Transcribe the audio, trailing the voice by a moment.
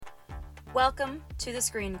Welcome to The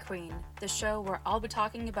Screen Queen, the show where I'll be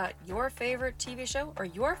talking about your favorite TV show or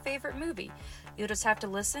your favorite movie. You'll just have to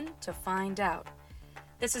listen to find out.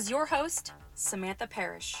 This is your host, Samantha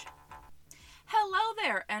Parrish. Hello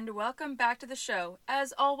there, and welcome back to the show.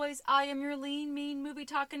 As always, I am your lean, mean,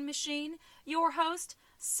 movie-talking machine, your host,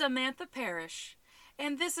 Samantha Parrish.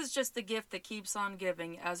 And this is just the gift that keeps on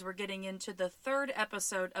giving as we're getting into the third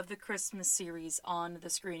episode of the Christmas series on The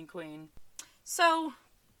Screen Queen. So,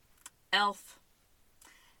 Elf.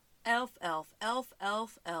 Elf.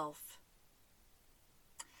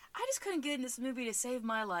 I just couldn't get in this movie to save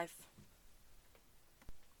my life.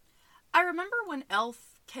 I remember when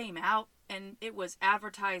Elf came out and it was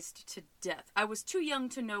advertised to death. I was too young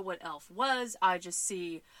to know what Elf was. I just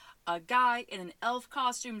see a guy in an elf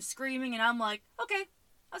costume screaming and I'm like, okay,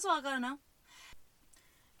 that's all I gotta know.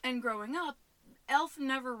 And growing up, Elf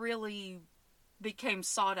never really became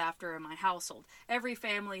sought after in my household. Every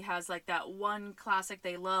family has like that one classic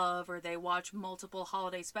they love or they watch multiple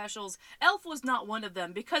holiday specials. Elf was not one of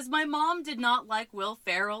them because my mom did not like Will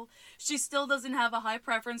Ferrell. She still doesn't have a high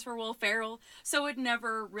preference for Will Ferrell, so it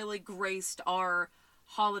never really graced our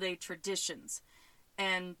holiday traditions.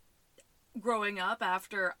 And growing up,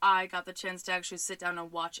 after I got the chance to actually sit down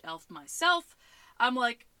and watch Elf myself, I'm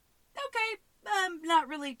like, okay, I'm not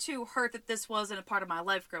really too hurt that this wasn't a part of my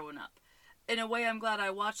life growing up. In a way, I'm glad I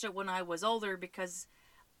watched it when I was older because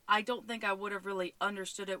I don't think I would have really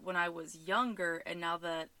understood it when I was younger. And now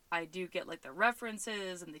that I do get like the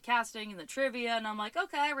references and the casting and the trivia, and I'm like,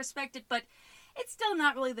 okay, I respect it, but it's still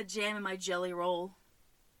not really the jam in my jelly roll.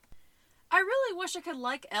 I really wish I could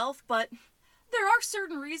like Elf, but there are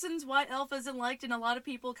certain reasons why Elf isn't liked, and a lot of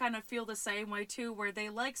people kind of feel the same way too, where they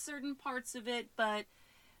like certain parts of it, but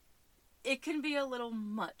it can be a little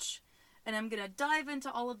much. And I'm going to dive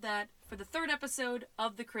into all of that for the third episode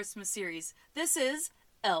of the Christmas series. This is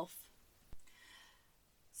Elf.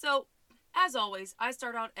 So, as always, I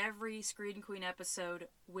start out every Screen Queen episode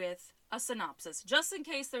with a synopsis, just in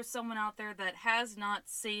case there's someone out there that has not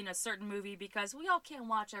seen a certain movie, because we all can't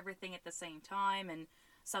watch everything at the same time, and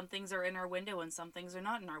some things are in our window and some things are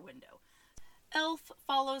not in our window. Elf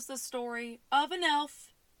follows the story of an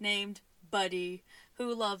elf named Buddy,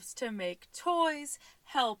 who loves to make toys,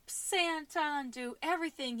 help Santa, and do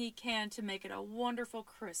everything he can to make it a wonderful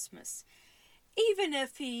Christmas. Even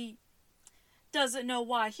if he doesn't know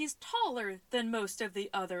why he's taller than most of the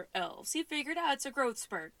other elves. He figured out it's a growth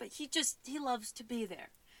spurt, but he loves to be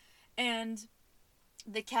there. And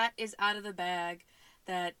the cat is out of the bag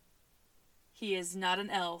that he is not an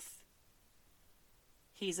elf.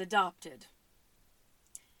 He's adopted.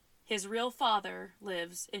 His real father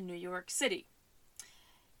lives in New York City.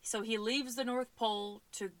 So he leaves the North Pole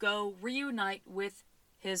to go reunite with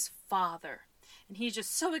his father. And he's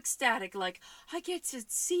just so ecstatic, like, I get to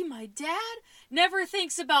see my dad? Never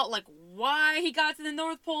thinks about, like, why he got to the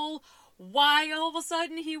North Pole, why all of a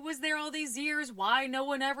sudden he was there all these years, why no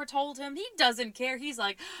one ever told him. He doesn't care. He's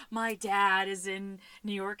like, my dad is in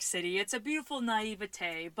New York City. It's a beautiful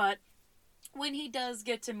naivete. But when he does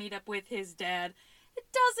get to meet up with his dad, it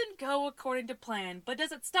doesn't go according to plan, but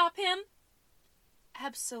does it stop him?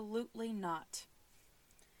 Absolutely not.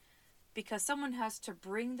 Because someone has to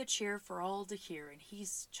bring the cheer for all to hear, and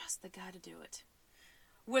he's just the guy to do it.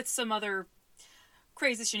 With some other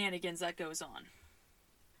crazy shenanigans that goes on.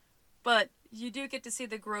 But you do get to see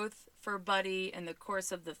the growth for Buddy in the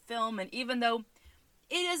course of the film, and even though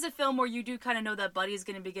it is a film where you do kind of know that Buddy is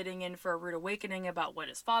going to be getting in for a rude awakening about what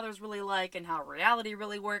his father's really like and how reality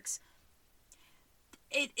really works,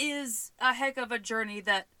 it is a heck of a journey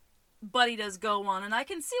that Buddy does go on, and I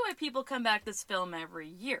can see why people come back to this film every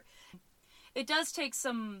year. It does take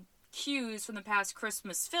some cues from the past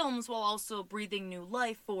Christmas films while also breathing new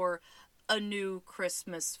life for a new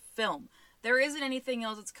Christmas film. There isn't anything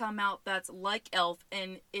else that's come out that's like Elf,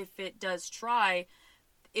 and if it does try,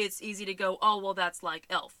 it's easy to go, oh, well, that's like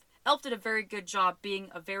Elf. Elf did a very good job being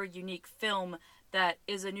a very unique film that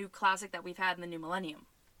is a new classic that we've had in the new millennium.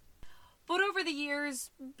 But over the years,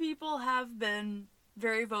 people have been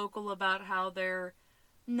very vocal about how they're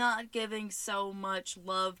not giving so much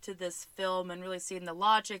love to this film and really seeing the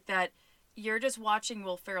logic that you're just watching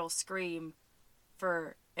Will Ferrell scream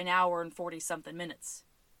for an hour and 40-something minutes.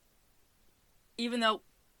 Even though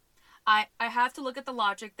I have to look at the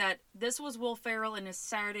logic that this was Will Ferrell in his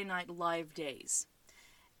Saturday Night Live days.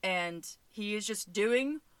 And he is just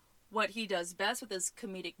doing what he does best with his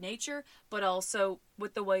comedic nature, but also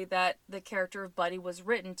with the way that the character of Buddy was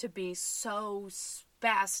written to be so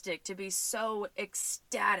spastic, to be so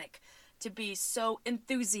ecstatic, to be so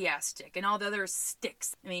enthusiastic, and all the other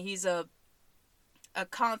sticks. I mean, he's a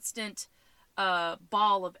constant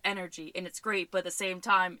ball of energy, and it's great, but at the same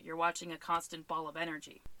time, you're watching a constant ball of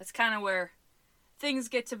energy. That's kind of where things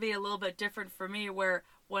get to be a little bit different for me, where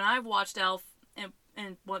when I've watched Elf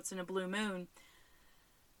and Once in a Blue Moon,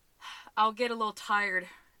 I'll get a little tired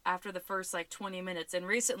after the first 20 minutes. And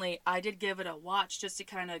recently I did give it a watch just to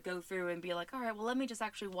kind of go through and be like, all right, well, let me just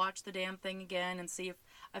actually watch the damn thing again and see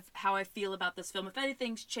how I feel about this film, if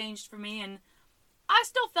anything's changed for me. And I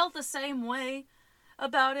still felt the same way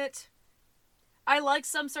about it. I like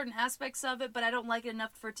some certain aspects of it, but I don't like it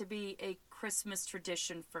enough for it to be a Christmas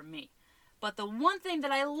tradition for me. But the one thing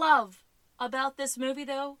that I love about this movie,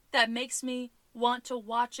 though, that makes me want to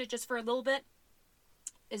watch it just for a little bit,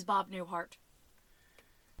 is Bob Newhart.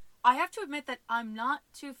 I have to admit that I'm not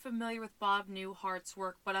too familiar with Bob Newhart's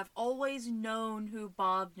work, but I've always known who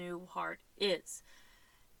Bob Newhart is.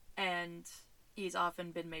 And he's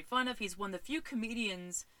often been made fun of. He's one of the few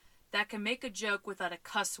comedians that can make a joke without a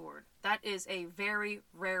cuss word. That is a very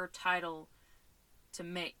rare title to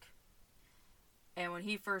make. And when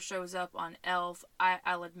he first shows up on Elf,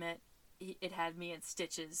 I'll admit, it had me in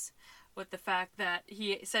stitches with the fact that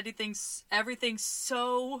he said he thinks everything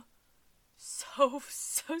so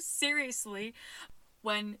seriously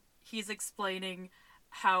when he's explaining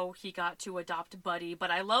how he got to adopt Buddy.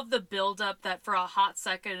 But I love the build-up that for a hot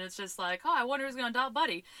second it's just like, oh, I wonder who's going to adopt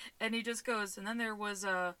Buddy. And he just goes, and then there was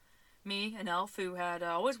me, an elf, who had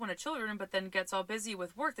always wanted children, but then gets all busy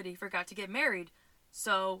with work that he forgot to get married.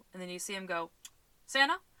 So, and then you see him go,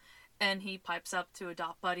 Santa? And he pipes up to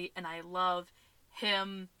adopt Buddy, and I love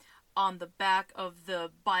him on the back of the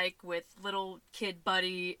bike with little kid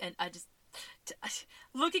Buddy, and I just,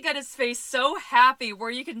 looking at his face so happy, where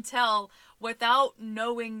you can tell without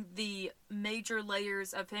knowing the major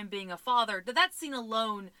layers of him being a father, that scene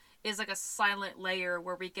alone is like a silent layer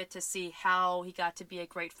where we get to see how he got to be a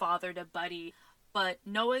great father to Buddy. But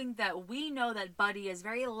knowing that we know that Buddy is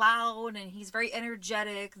very loud and he's very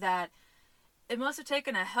energetic, that it must have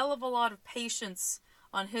taken a hell of a lot of patience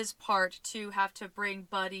on his part to have to bring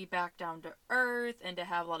Buddy back down to earth and to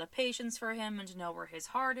have a lot of patience for him and to know where his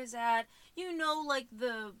heart is at. You know, like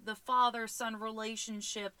the father-son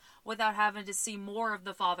relationship without having to see more of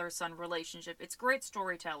the father-son relationship. It's great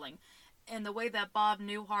storytelling. And the way that Bob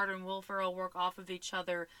Newhart and Will Ferrell work off of each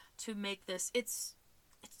other to make this, it's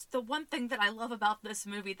the one thing that I love about this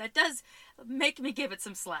movie that does make me give it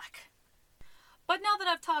some slack. But now that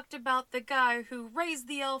I've talked about the guy who raised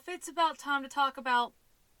the elf, it's about time to talk about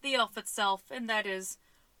the elf itself, and that is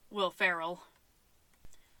Will Ferrell.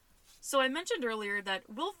 So I mentioned earlier that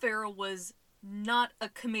Will Ferrell was not a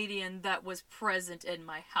comedian that was present in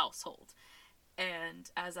my household. And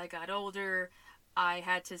as I got older, I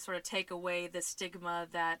had to sort of take away the stigma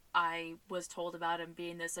that I was told about him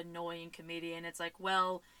being this annoying comedian. It's like,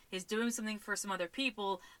 well, he's doing something for some other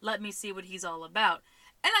people, let me see what he's all about.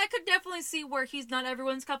 And I could definitely see where he's not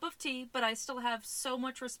everyone's cup of tea, but I still have so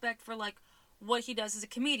much respect for, what he does as a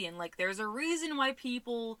comedian. There's a reason why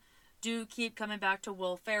people do keep coming back to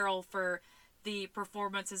Will Ferrell for the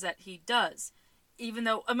performances that he does. Even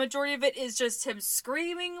though a majority of it is just him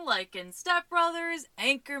screaming, like in Step Brothers,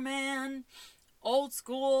 Anchorman, Old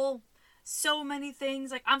School, so many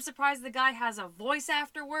things. I'm surprised the guy has a voice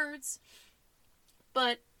afterwards.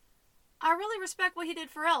 But I really respect what he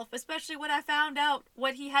did for Elf, especially when I found out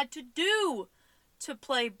what he had to do to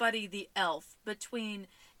play Buddy the Elf, between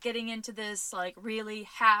getting into this really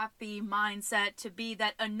happy mindset to be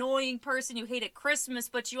that annoying person you hate at Christmas,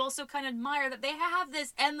 but you also kind of admire that they have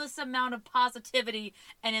this endless amount of positivity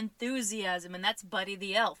and enthusiasm, and that's Buddy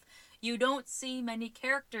the Elf. You don't see many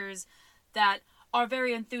characters that are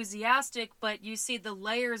very enthusiastic, but you see the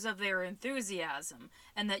layers of their enthusiasm,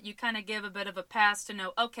 and that you kind of give a bit of a pass to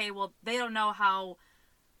know, okay, well, they don't know how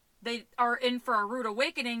they are in for a rude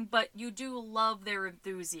awakening, but you do love their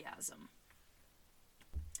enthusiasm.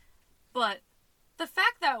 But the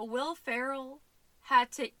fact that Will Ferrell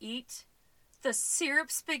had to eat the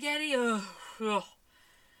syrup spaghetti,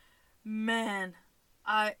 man,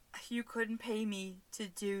 you couldn't pay me to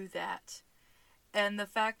do that. And the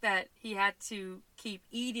fact that he had to keep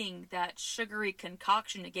eating that sugary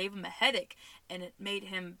concoction, it gave him a headache, and it made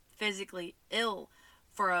him physically ill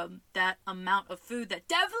for that amount of food that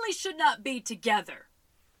definitely should not be together.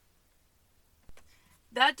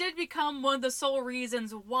 That did become one of the sole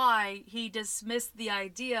reasons why he dismissed the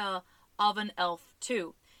idea of an Elf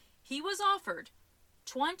 2. He was offered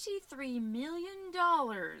 $23 million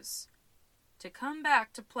to come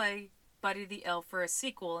back to play Buddy the Elf for a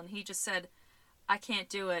sequel, and he just said, I can't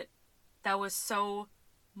do it. That was so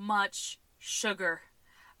much sugar.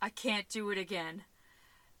 I can't do it again.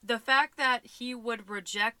 The fact that he would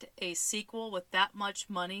reject a sequel with that much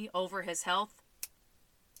money over his health,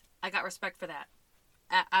 I got respect for that.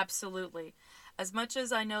 Absolutely. As much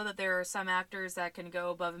as I know that there are some actors that can go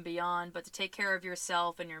above and beyond, but to take care of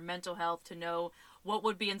yourself and your mental health, to know what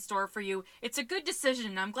would be in store for you, it's a good decision,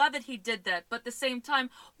 and I'm glad that he did that. But at the same time,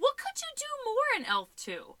 what could you do more in Elf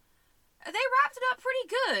 2? They wrapped it up pretty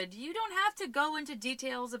good. You don't have to go into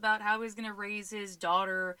details about how he's going to raise his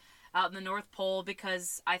daughter out in the North Pole,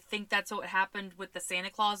 because I think that's what happened with the Santa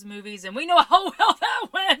Claus movies, and we know how well that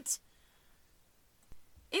went.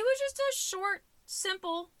 It was just a short,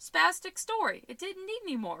 simple, spastic story. It didn't need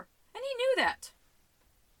any more, and he knew that.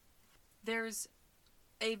 There's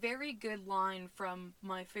a very good line from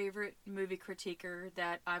my favorite movie critiquer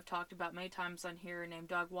that I've talked about many times on here, named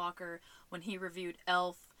Doug Walker, when he reviewed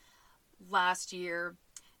Elf last year,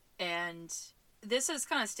 and this has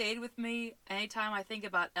kind of stayed with me anytime I think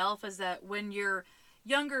about Elf, is that when you're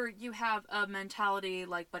younger, you have a mentality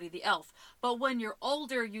like Buddy the Elf, but when you're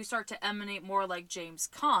older, you start to emanate more like James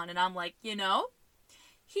Caan, and I'm like,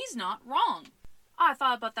 he's not wrong. I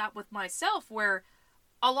thought about that with myself, where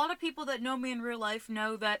a lot of people that know me in real life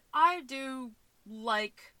know that I do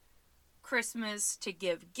like Christmas to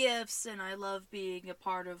give gifts, and I love being a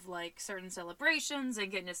part of like certain celebrations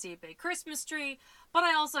and getting to see a big Christmas tree, but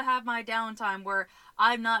I also have my downtime where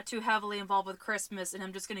I'm not too heavily involved with Christmas and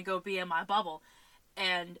I'm just going to go be in my bubble.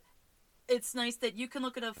 And it's nice that you can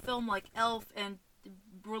look at a film like Elf and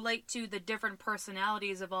relate to the different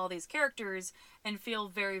personalities of all these characters and feel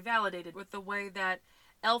very validated with the way that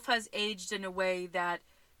Elf has aged in a way that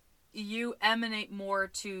you emanate more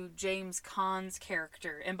to James Caan's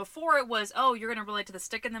character. And before it was, you're going to relate to the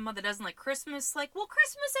stick in the mud that doesn't like Christmas. Like, well,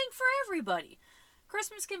 Christmas ain't for everybody.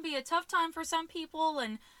 Christmas can be a tough time for some people,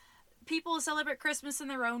 and people celebrate Christmas in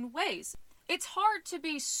their own ways. It's hard to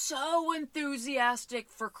be so enthusiastic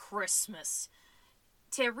for Christmas.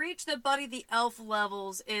 To reach the Buddy the Elf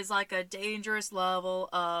levels is like a dangerous level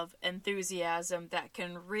of enthusiasm that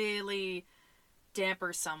can really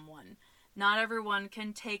damper someone. Not everyone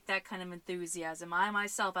can take that kind of enthusiasm. I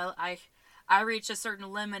myself, I reach a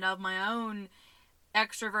certain limit of my own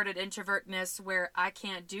extroverted introvertness where I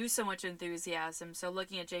can't do so much enthusiasm. So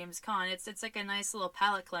looking at James Caan, it's like a nice little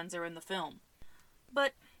palate cleanser in the film.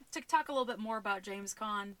 But to talk a little bit more about James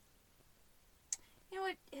Caan,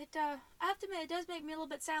 I have to admit, it does make me a little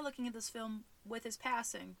bit sad looking at this film with his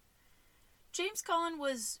passing. James Caan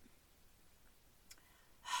was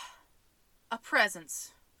a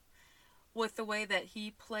presence with the way that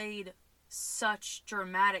he played such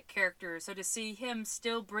dramatic characters. So to see him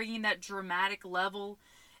still bringing that dramatic level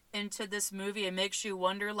into this movie, it makes you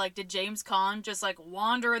wonder, like, did James Caan just, like,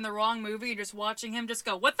 wander in the wrong movie and just watching him just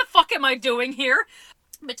go, what the fuck am I doing here?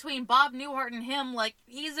 Between Bob Newhart and him, like,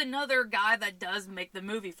 he's another guy that does make the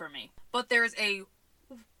movie for me. But there is a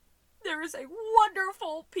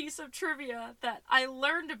wonderful piece of trivia that I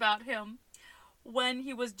learned about him when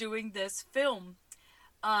he was doing this film.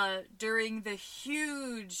 During the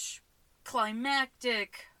huge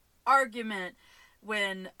climactic argument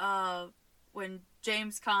when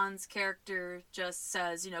James Caan's character just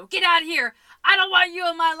says, get out of here, I don't want you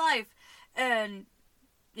in my life, and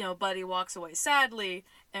Buddy walks away sadly.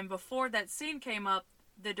 And before that scene came up,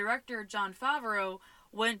 the director Jon Favreau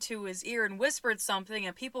went to his ear and whispered something,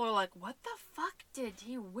 and people were like, what the fuck did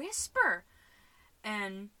he whisper?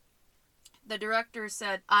 And the director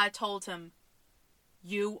said, I told him,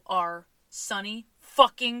 you are Sonny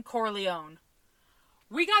fucking Corleone.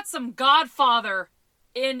 We got some Godfather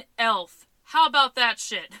in Elf. How about that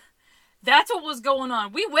shit? That's what was going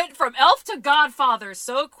on. We went from Elf to Godfather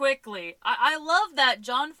so quickly. I love that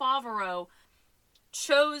Jon Favreau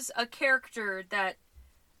chose a character that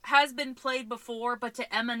has been played before, but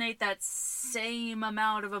to emanate that same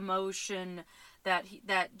amount of emotion that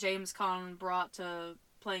James Caan brought to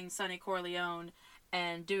playing Sonny Corleone,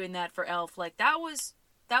 and doing that for Elf, like, that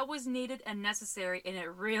was needed and necessary, and it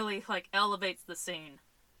really, like, elevates the scene.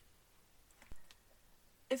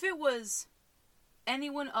 If it was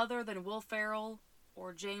anyone other than Will Ferrell,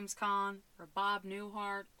 or James Caan, or Bob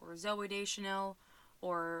Newhart, or Zooey Deschanel,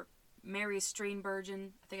 or Mary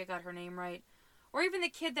Steenburgen, I think I got her name right, or even the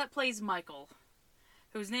kid that plays Michael,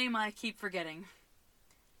 whose name I keep forgetting,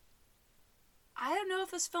 I don't know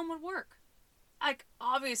if this film would work. Like,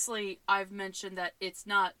 obviously, I've mentioned that it's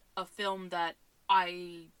not a film that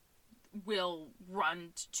I will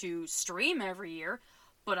run to stream every year,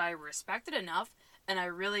 but I respect it enough, and I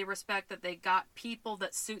really respect that they got people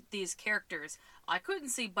that suit these characters. I couldn't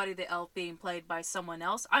see Buddy the Elf being played by someone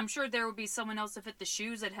else. I'm sure there would be someone else to fit the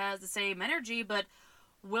shoes that has the same energy, but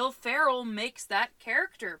Will Ferrell makes that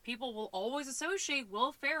character. People will always associate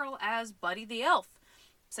Will Ferrell as Buddy the Elf.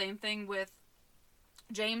 Same thing with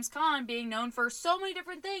James Caan being known for so many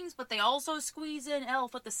different things, but they also squeeze in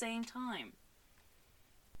elf at the same time.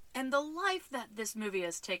 And the life that this movie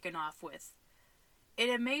has taken off with. It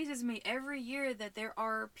amazes me every year that there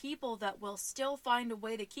are people that will still find a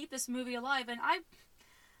way to keep this movie alive, and I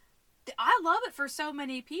love it for so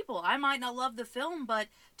many people. I might not love the film, but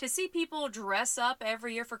to see people dress up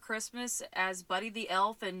every year for Christmas as Buddy the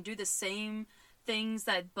Elf and do the same things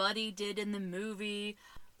that Buddy did in the movie,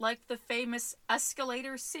 like the famous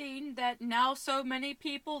escalator scene that now so many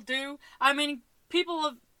people do. I mean, people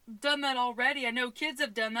have done that already. I know kids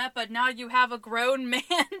have done that, but now you have a grown man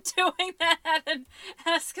doing that at an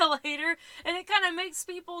escalator, and it kind of makes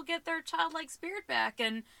people get their childlike spirit back,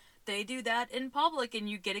 and they do that in public, and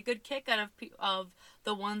you get a good kick out of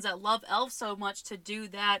the ones that love Elf so much to do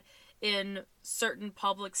that in certain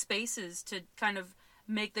public spaces to kind of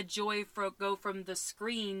make the joy go from the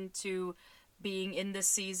screen to being in the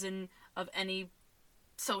season of any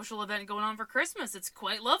social event going on for Christmas. It's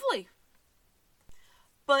quite lovely.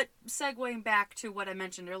 But segueing back to what I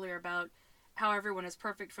mentioned earlier about how everyone is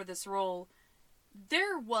perfect for this role,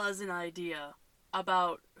 there was an idea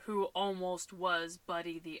about who almost was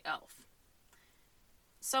Buddy the Elf.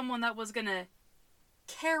 Someone that was gonna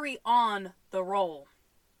carry on the role.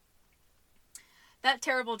 That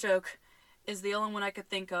terrible joke is the only one I could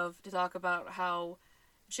think of to talk about how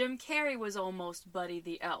Jim Carrey was almost Buddy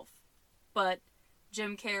the Elf. But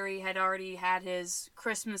Jim Carrey had already had his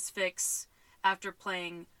Christmas fix after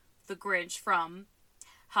playing the Grinch from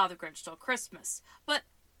How the Grinch Stole Christmas. But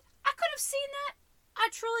I could have seen that. I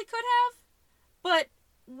truly could have. But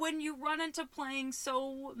when you run into playing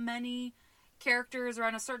so many characters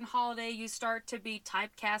around a certain holiday, you start to be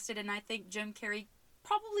typecasted, and I think Jim Carrey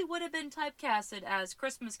probably would have been typecasted as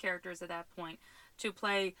Christmas characters at that point, to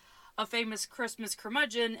play a famous Christmas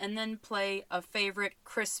curmudgeon and then play a favorite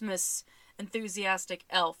Christmas enthusiastic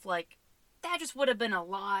elf. Like, that just would have been a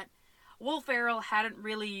lot. Will Ferrell hadn't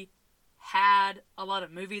really had a lot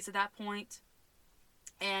of movies at that point,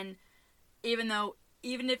 and even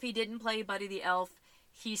if he didn't play Buddy the Elf,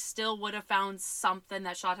 he still would have found something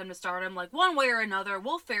that shot him to stardom. Like, one way or another,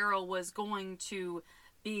 Will Ferrell was going to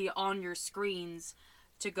be on your screens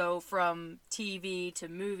to go from TV to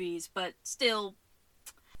movies, but still,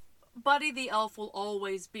 Buddy the Elf will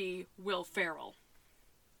always be Will Ferrell.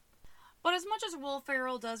 But as much as Will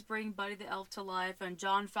Ferrell does bring Buddy the Elf to life, and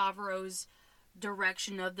Jon Favreau's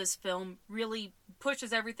direction of this film really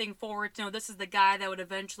pushes everything forward to know this is the guy that would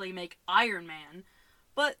eventually make Iron Man,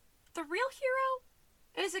 but the real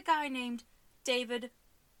hero is a guy named David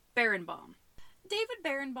Berenbaum. David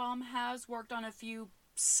Berenbaum has worked on a few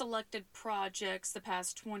selected projects the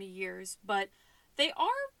past 20 years, but they are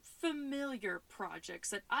familiar projects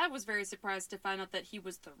that I was very surprised to find out that he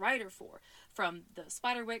was the writer for. From the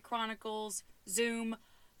Spiderwick Chronicles, Zoom,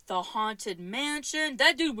 The Haunted Mansion.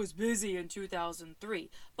 That dude was busy in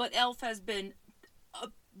 2003. But Elf has been a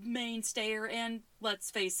mainstayer and,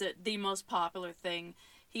 let's face it, the most popular thing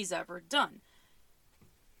he's ever done.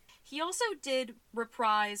 He also did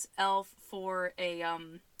reprise Elf for a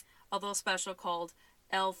little special called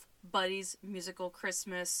Elf Buddy's Musical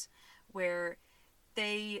Christmas, where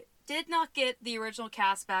they did not get the original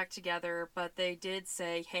cast back together, but they did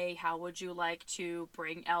say, hey, how would you like to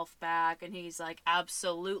bring Elf back? And he's like,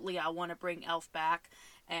 absolutely, I want to bring Elf back.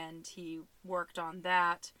 And he worked on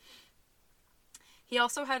that. He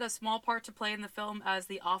also had a small part to play in the film as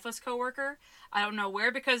the office coworker. I don't know where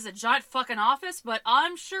because it's a giant fucking office, but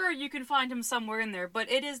I'm sure you can find him somewhere in there. But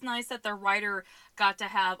it is nice that the writer got to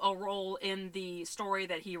have a role in the story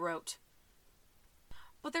that he wrote.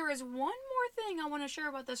 But there is one more thing I want to share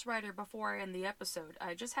about this writer before I end the episode.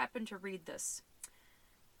 I just happened to read this.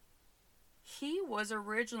 He was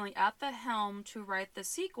originally at the helm to write the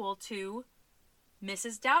sequel to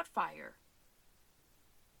Mrs. Doubtfire.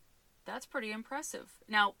 That's pretty impressive.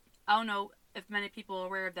 Now, I don't know if many people are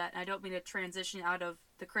aware of that, and I don't mean to transition out of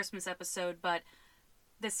the Christmas episode, but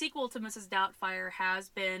the sequel to Mrs. Doubtfire has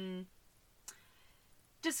been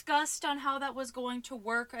discussed on how that was going to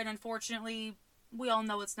work, and unfortunately, we all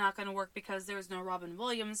know it's not going to work because there's no Robin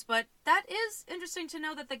Williams, but that is interesting to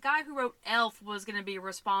know that the guy who wrote Elf was going to be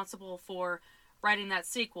responsible for writing that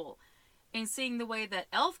sequel. And seeing the way that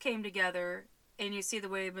Elf came together, and you see the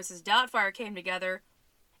way Mrs. Doubtfire came together,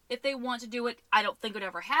 if they want to do it, I don't think it would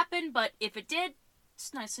ever happen, but if it did,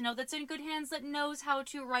 it's nice to know that's in good hands that knows how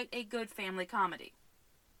to write a good family comedy.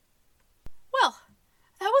 Well,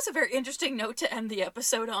 that was a very interesting note to end the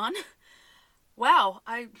episode on. Wow,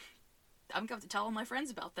 I'm going to tell all my friends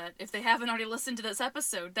about that if they haven't already listened to this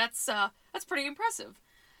episode. That's pretty impressive.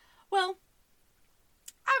 Well,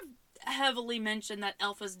 I've heavily mentioned that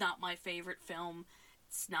Elf is not my favorite film.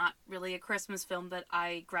 It's not really a Christmas film that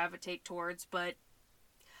I gravitate towards, but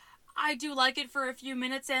I do like it for a few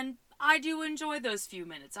minutes, and I do enjoy those few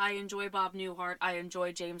minutes. I enjoy Bob Newhart. I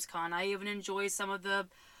enjoy James Caan. I even enjoy some of the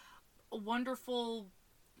wonderful,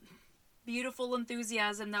 beautiful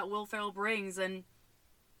enthusiasm that Will Ferrell brings, and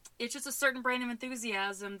it's just a certain brand of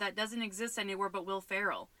enthusiasm that doesn't exist anywhere but Will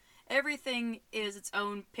Ferrell. Everything is its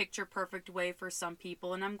own picture-perfect way for some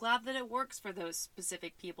people, and I'm glad that it works for those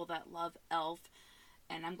specific people that love Elf,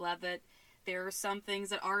 and I'm glad that there are some things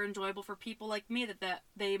that are enjoyable for people like me, that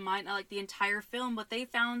they might not like the entire film, but they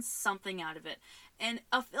found something out of it. And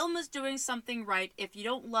a film is doing something right if you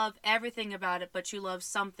don't love everything about it, but you love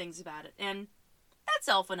some things about it. And that's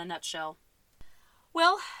Elf in a nutshell.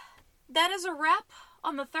 Well, that is a wrap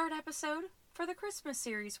on the 3rd episode for the Christmas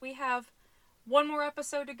series. We have one more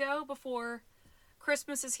episode to go before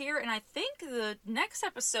Christmas is here, and I think the next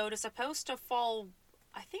episode is supposed to fall,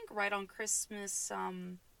 I think, right on Christmas,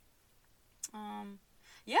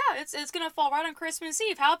 yeah, it's gonna fall right on Christmas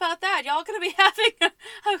Eve. How about that? Y'all gonna be having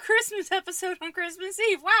a Christmas episode on Christmas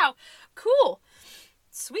Eve. Wow, cool.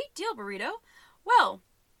 Sweet deal, Burrito. Well,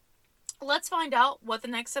 let's find out what the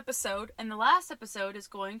next episode and the last episode is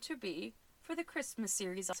going to be for the Christmas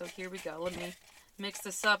series. So here we go. Let me mix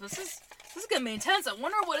this up. This is gonna be intense. I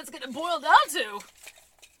wonder what it's gonna boil down to.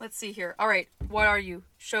 Let's see here. All right, what are you?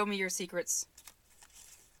 Show me your secrets.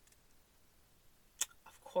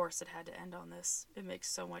 Of course it had to end on this. It makes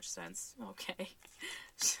so much sense. Okay.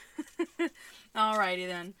 Alrighty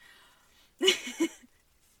then.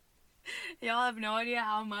 Y'all have no idea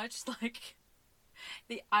how much, like,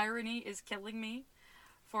 the irony is killing me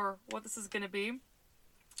for what this is gonna be.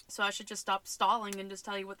 So I should just stop stalling and just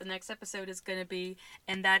tell you what the next episode is gonna be,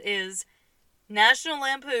 and that is National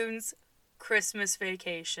Lampoon's Christmas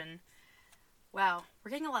Vacation. Wow,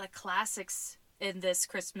 we're getting a lot of classics in this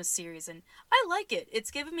Christmas series, and I like it. It's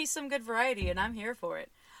given me some good variety, and I'm here for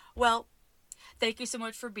it. Well, thank you so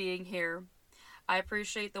much for being here. I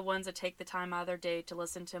appreciate the ones that take the time out of their day to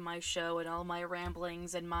listen to my show and all my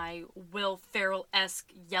ramblings and my Will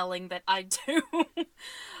Ferrell-esque yelling that I do.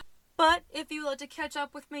 But if you would like to catch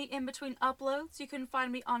up with me in between uploads, you can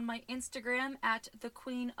find me on my Instagram at the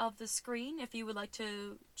Queen of the Screen. If you would like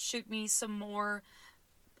to shoot me some more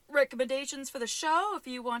recommendations for the show, if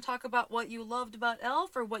you want to talk about what you loved about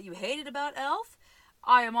Elf or what you hated about Elf,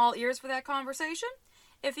 I am all ears for that conversation.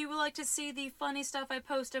 If you would like to see the funny stuff I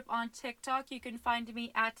post up on TikTok, you can find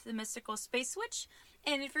me at the Mystical Space Switch.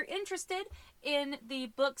 And if you're interested in the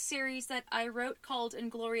book series that I wrote called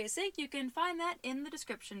Inglorious Inc., you can find that in the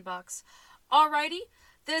description box. Alrighty,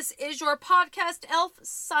 this is your podcast Elf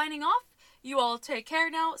signing off. You all take care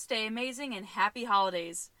now, stay amazing, and happy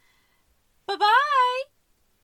holidays. Bye-bye!